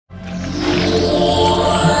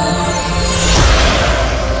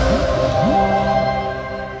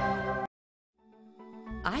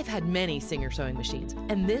many Singer sewing machines,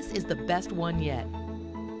 and this is the best one yet.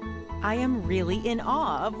 I am really in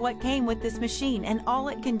awe of what came with this machine and all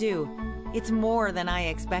it can do. It's more than I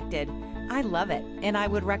expected. I love it, and I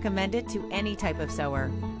would recommend it to any type of sewer.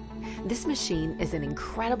 This machine is an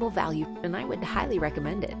incredible value, and I would highly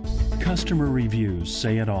recommend it. Customer reviews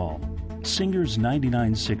say it all. Singer's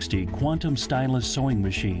 9960 Quantum Stylus sewing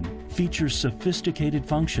machine features sophisticated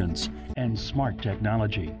functions and smart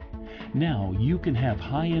technology. Now you can have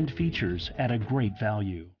high-end features at a great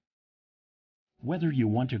value. Whether you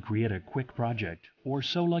want to create a quick project or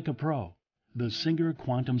sew like a pro, the Singer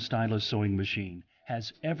Quantum Stylus sewing machine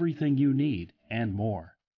has everything you need and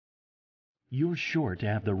more. You're sure to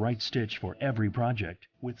have the right stitch for every project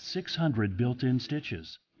with 600 built-in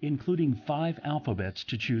stitches, including 5 alphabets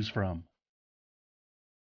to choose from.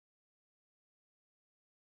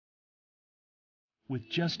 With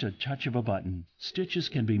just a touch of a button, stitches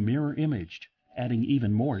can be mirror imaged, adding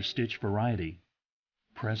even more stitch variety.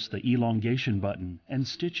 Press the elongation button and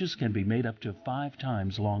stitches can be made up to 5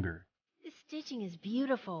 times longer. This stitching is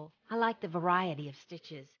beautiful. I like the variety of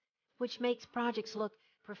stitches, which makes projects look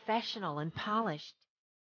professional and polished.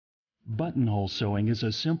 Buttonhole sewing is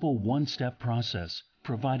a simple one-step process,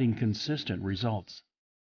 providing consistent results.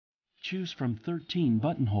 Choose from 13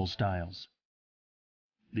 buttonhole styles.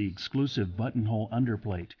 The exclusive buttonhole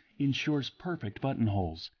underplate ensures perfect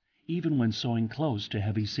buttonholes, even when sewing close to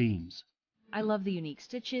heavy seams. I love the unique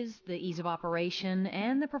stitches, the ease of operation,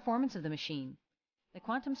 and the performance of the machine. The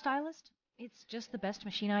Quantum Stylist? It's just the best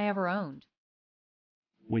machine I ever owned.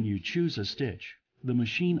 When you choose a stitch, the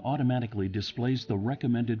machine automatically displays the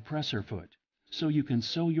recommended presser foot, so you can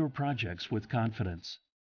sew your projects with confidence.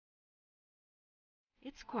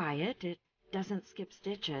 It's quiet. It doesn't skip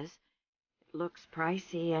stitches. It looks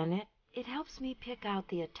pricey, and it helps me pick out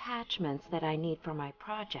the attachments that I need for my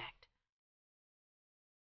project.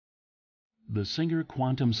 The Singer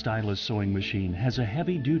Quantum Stylus sewing machine has a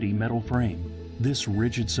heavy-duty metal frame. This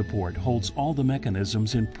rigid support holds all the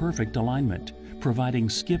mechanisms in perfect alignment, providing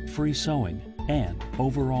skip-free sewing and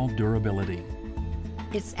overall durability.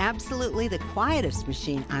 It's absolutely the quietest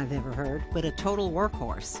machine I've ever heard, but a total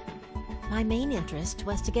workhorse. My main interest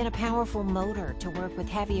was to get a powerful motor to work with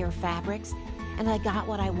heavier fabrics, and I got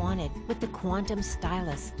what I wanted with the Quantum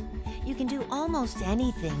Stylus. You can do almost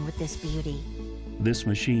anything with this beauty. This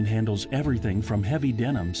machine handles everything from heavy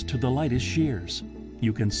denims to the lightest shears.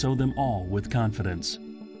 You can sew them all with confidence.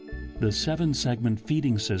 The 7-segment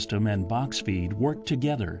feeding system and box feed work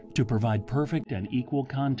together to provide perfect and equal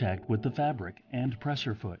contact with the fabric and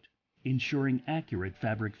presser foot, ensuring accurate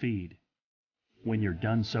fabric feed. When you're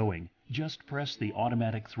done sewing, just press the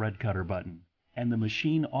automatic thread cutter button, and the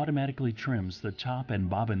machine automatically trims the top and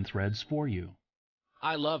bobbin threads for you.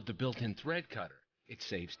 I love the built-in thread cutter. It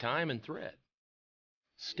saves time and thread.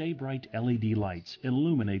 Stay Bright LED lights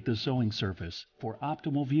illuminate the sewing surface for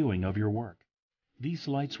optimal viewing of your work. These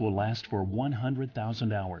lights will last for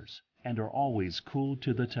 100,000 hours and are always cool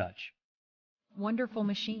to the touch. Wonderful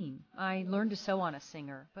machine. I learned to sew on a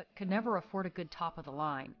Singer, but could never afford a good top of the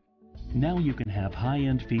line. Now you can have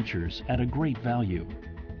high-end features at a great value.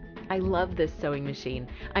 I love this sewing machine.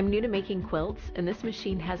 I'm new to making quilts, and this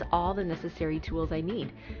machine has all the necessary tools I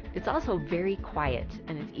need. It's also very quiet,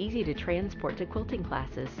 and it's easy to transport to quilting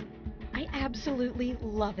classes. I absolutely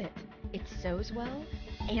love it. It sews well,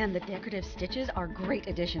 and the decorative stitches are great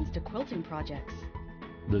additions to quilting projects.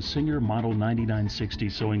 The Singer Model 9960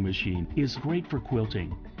 sewing machine is great for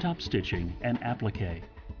quilting, top stitching, and applique.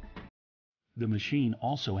 The machine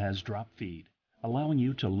also has drop feed, allowing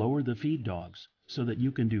you to lower the feed dogs so that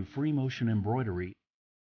you can do free motion embroidery,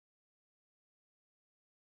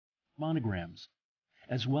 monograms,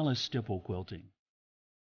 as well as stipple quilting.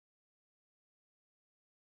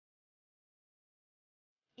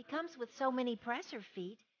 It comes with so many presser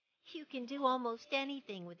feet. You can do almost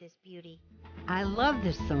anything with this beauty. I love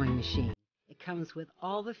this sewing machine. It comes with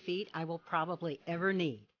all the feet I will probably ever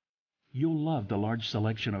need. You'll love the large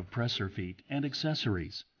selection of presser feet and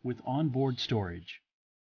accessories with onboard storage.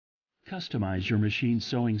 Customize your machine's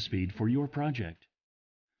sewing speed for your project.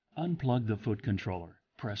 Unplug the foot controller,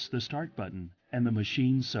 press the start button, and the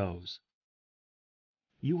machine sews.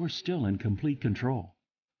 You are still in complete control.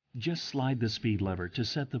 Just slide the speed lever to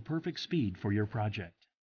set the perfect speed for your project.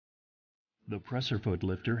 The presser foot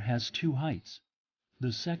lifter has 2 heights.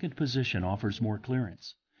 The second position offers more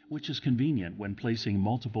clearance, which is convenient when placing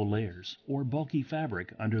multiple layers or bulky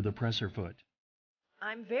fabric under the presser foot.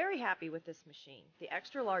 I'm very happy with this machine. The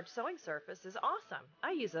extra large sewing surface is awesome.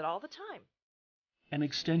 I use it all the time. An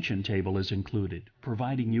extension table is included,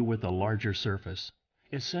 providing you with a larger surface,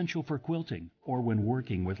 essential for quilting or when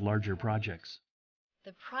working with larger projects.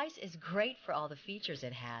 The price is great for all the features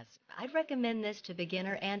it has. I'd recommend this to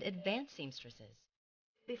beginner and advanced seamstresses.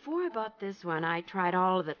 Before I bought this one, I tried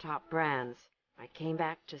all of the top brands. I came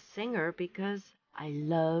back to Singer because I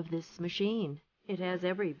love this machine. It has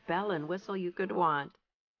every bell and whistle you could want.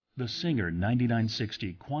 The Singer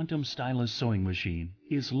 9960 Quantum Stylus Sewing Machine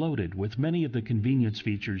is loaded with many of the convenience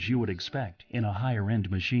features you would expect in a higher-end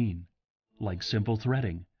machine, like simple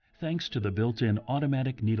threading, thanks to the built-in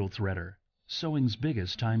automatic needle threader, sewing's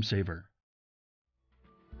biggest time saver.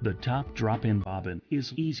 The top drop-in bobbin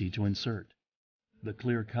is easy to insert. The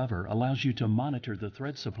clear cover allows you to monitor the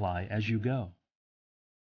thread supply as you go.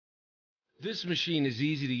 This machine is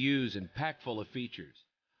easy to use and packed full of features.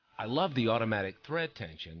 I love the automatic thread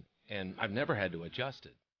tension, and I've never had to adjust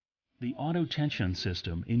it. The auto tension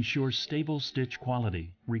system ensures stable stitch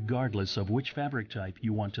quality regardless of which fabric type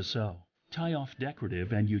you want to sew. Tie off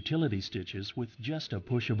decorative and utility stitches with just a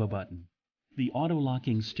push of a button. The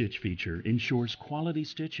auto-locking stitch feature ensures quality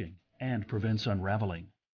stitching and prevents unraveling.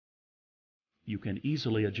 You can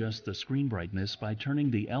easily adjust the screen brightness by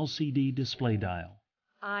turning the LCD display dial.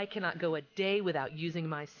 I cannot go a day without using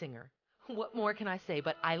my Singer. What more can I say,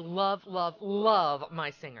 but I love, love, love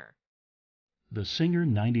my Singer. The Singer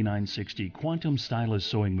 9960 Quantum Stylus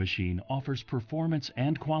Sewing Machine offers performance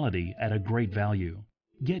and quality at a great value.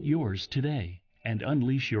 Get yours today and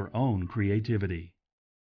unleash your own creativity.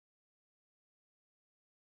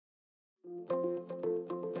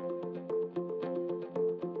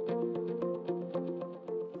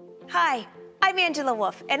 Hi, I'm Angela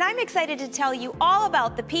Wolf, and I'm excited to tell you all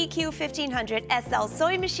about the PQ1500 SL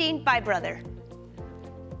sewing machine by Brother.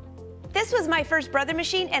 This was my first Brother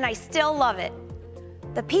machine, and I still love it.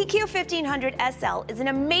 The PQ1500 SL is an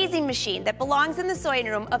amazing machine that belongs in the sewing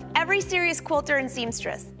room of every serious quilter and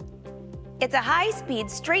seamstress. It's a high-speed,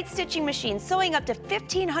 straight stitching machine sewing up to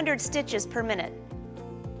 1,500 stitches per minute.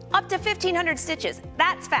 Up to 1,500 stitches,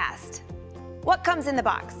 that's fast. What comes in the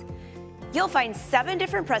box? You'll find 7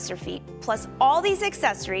 different presser feet, plus all these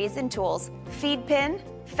accessories and tools: feed pin,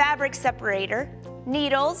 fabric separator,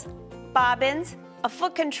 needles, bobbins, a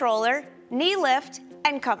foot controller, knee lift,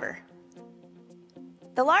 and cover.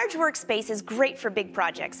 The large workspace is great for big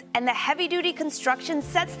projects, and the heavy-duty construction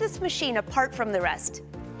sets this machine apart from the rest.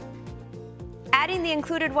 Adding the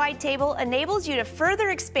included wide table enables you to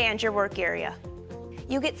further expand your work area.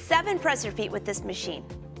 You get 7 presser feet with this machine.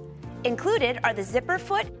 Included are the zipper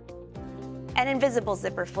foot and invisible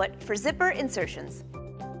zipper foot for zipper insertions,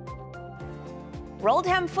 rolled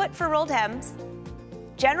hem foot for rolled hems,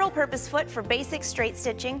 general purpose foot for basic straight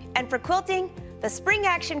stitching, and for quilting, the spring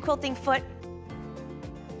action quilting foot,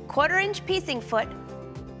 1/4-inch piecing foot,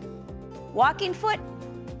 walking foot,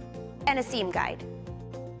 and a seam guide.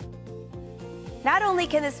 Not only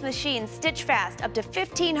can this machine stitch fast up to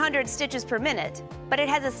 1,500 stitches per minute, but it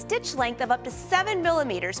has a stitch length of up to 7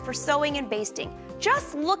 millimeters for sewing and basting.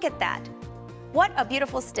 Just look at that. What a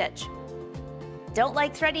beautiful stitch. Don't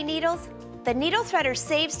like thready needles? The needle threader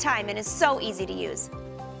saves time and is so easy to use.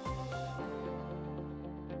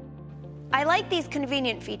 I like these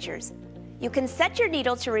convenient features. You can set your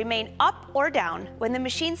needle to remain up or down when the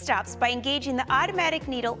machine stops by engaging the automatic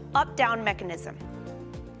needle up-down mechanism.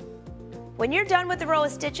 When you're done with the row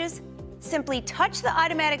of stitches, simply touch the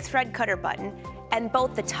automatic thread cutter button and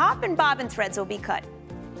both the top and bobbin threads will be cut.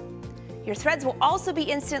 Your threads will also be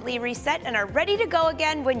instantly reset and are ready to go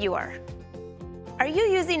again when you are. Are you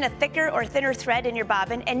using a thicker or thinner thread in your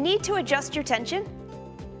bobbin and need to adjust your tension?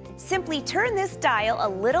 Simply turn this dial a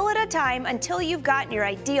little at a time until you've gotten your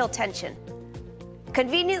ideal tension.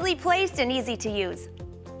 Conveniently placed and easy to use.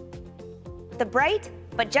 The bright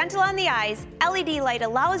but gentle on the eyes LED light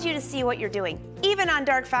allows you to see what you're doing, even on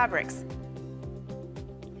dark fabrics.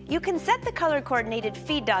 You can set the color-coordinated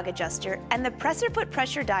feed dog adjuster and the presser foot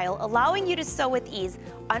pressure dial, allowing you to sew with ease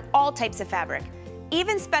on all types of fabric,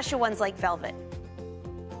 even special ones like velvet.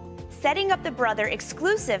 Setting up the Brother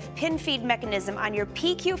exclusive pin feed mechanism on your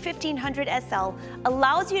PQ1500 SL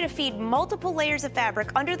allows you to feed multiple layers of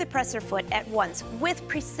fabric under the presser foot at once with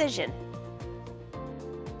precision.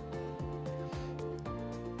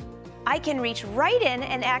 I can reach right in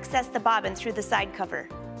and access the bobbin through the side cover.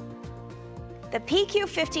 The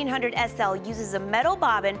PQ1500 SL uses a metal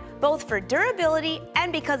bobbin both for durability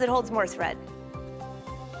and because it holds more thread.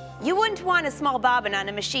 You wouldn't want a small bobbin on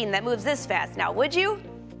a machine that moves this fast now, would you?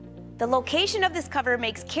 The location of this cover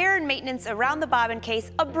makes care and maintenance around the bobbin case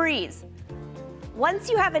a breeze. Once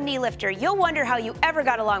you have a knee lifter, you'll wonder how you ever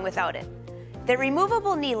got along without it. The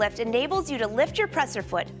removable knee lift enables you to lift your presser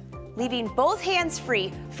foot, leaving both hands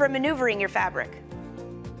free for maneuvering your fabric.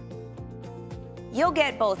 You'll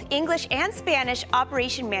get both English and Spanish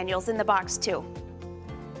operation manuals in the box too.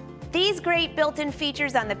 These great built-in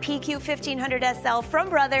features on the PQ1500 SL from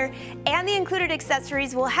Brother and the included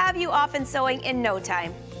accessories will have you off and sewing in no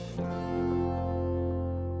time.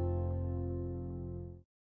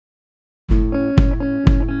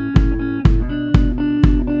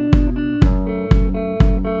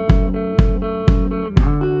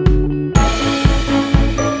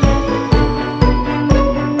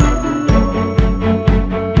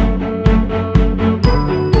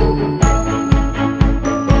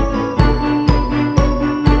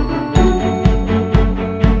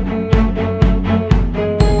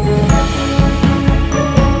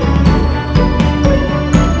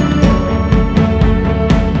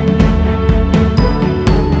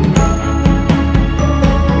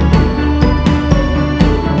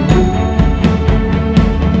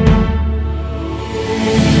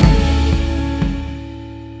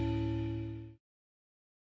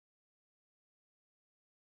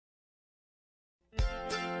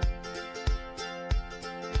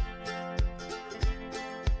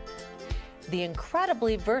 The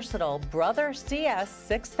incredibly versatile Brother CS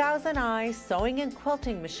 6000i sewing and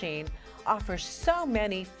quilting machine offers so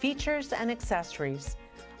many features and accessories,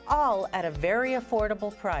 all at a very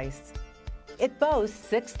affordable price. It boasts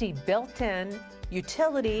 60 built-in,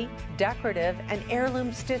 utility, decorative, and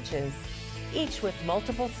heirloom stitches, each with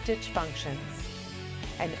multiple stitch functions,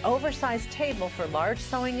 an oversized table for large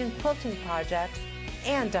sewing and quilting projects,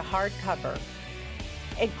 and a hard cover.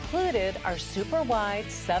 Included are super wide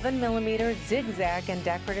 7mm zigzag and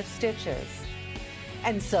decorative stitches.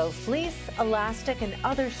 And sew fleece, elastic, and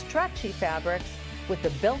other stretchy fabrics with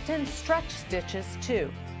the built-in stretch stitches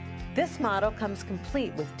too. This model comes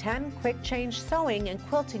complete with 10 quick change sewing and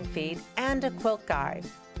quilting feet and a quilt guide.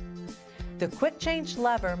 The quick change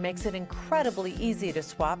lever makes it incredibly easy to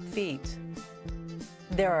swap feet.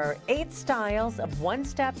 There are 8 styles of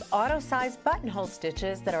one-step auto-size buttonhole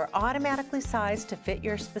stitches that are automatically sized to fit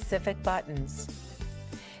your specific buttons.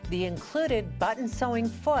 The included button sewing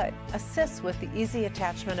foot assists with the easy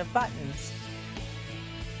attachment of buttons.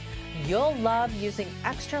 You'll love using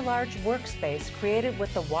extra large workspace created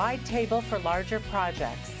with the wide table for larger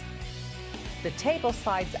projects. The table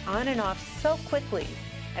slides on and off so quickly,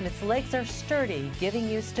 and its legs are sturdy, giving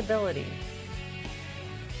you stability.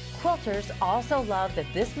 Quilters also love that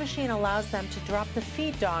this machine allows them to drop the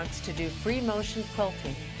feed dogs to do free motion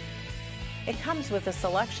quilting. It comes with a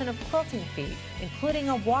selection of quilting feet, including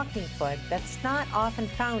a walking foot that's not often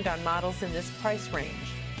found on models in this price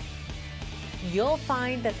range. You'll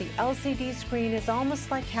find that the LCD screen is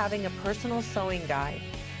almost like having a personal sewing guide.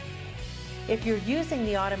 If you're using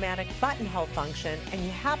the automatic buttonhole function and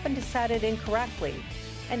you happen to set it incorrectly,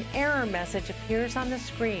 an error message appears on the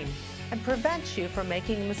screen and prevents you from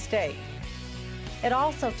making a mistake. It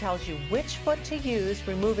also tells you which foot to use,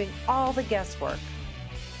 removing all the guesswork.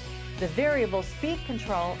 The variable speed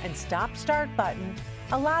control and stop-start button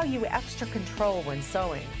allow you extra control when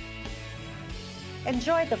sewing.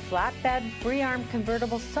 Enjoy the flatbed free-arm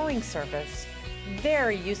convertible sewing surface,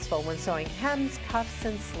 very useful when sewing hems, cuffs,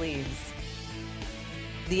 and sleeves.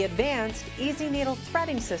 The advanced Easy Needle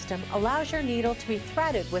threading system allows your needle to be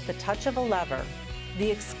threaded with the touch of a lever. The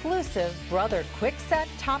exclusive Brother Quick-Set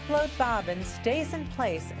top-load bobbin stays in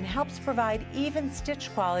place and helps provide even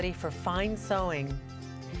stitch quality for fine sewing.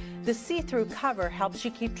 The see-through cover helps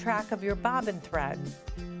you keep track of your bobbin thread.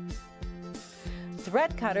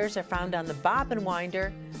 Thread cutters are found on the bobbin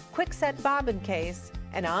winder, Quick-Set bobbin case,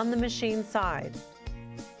 and on the machine side.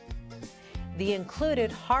 The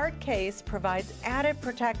included hard case provides added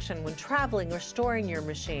protection when traveling or storing your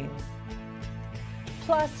machine.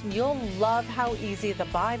 Plus, you'll love how easy the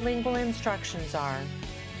bilingual instructions are.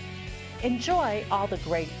 Enjoy all the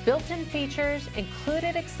great built-in features,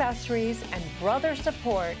 included accessories, and Brother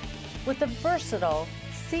support with the versatile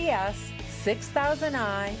CS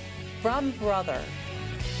 6000i from Brother.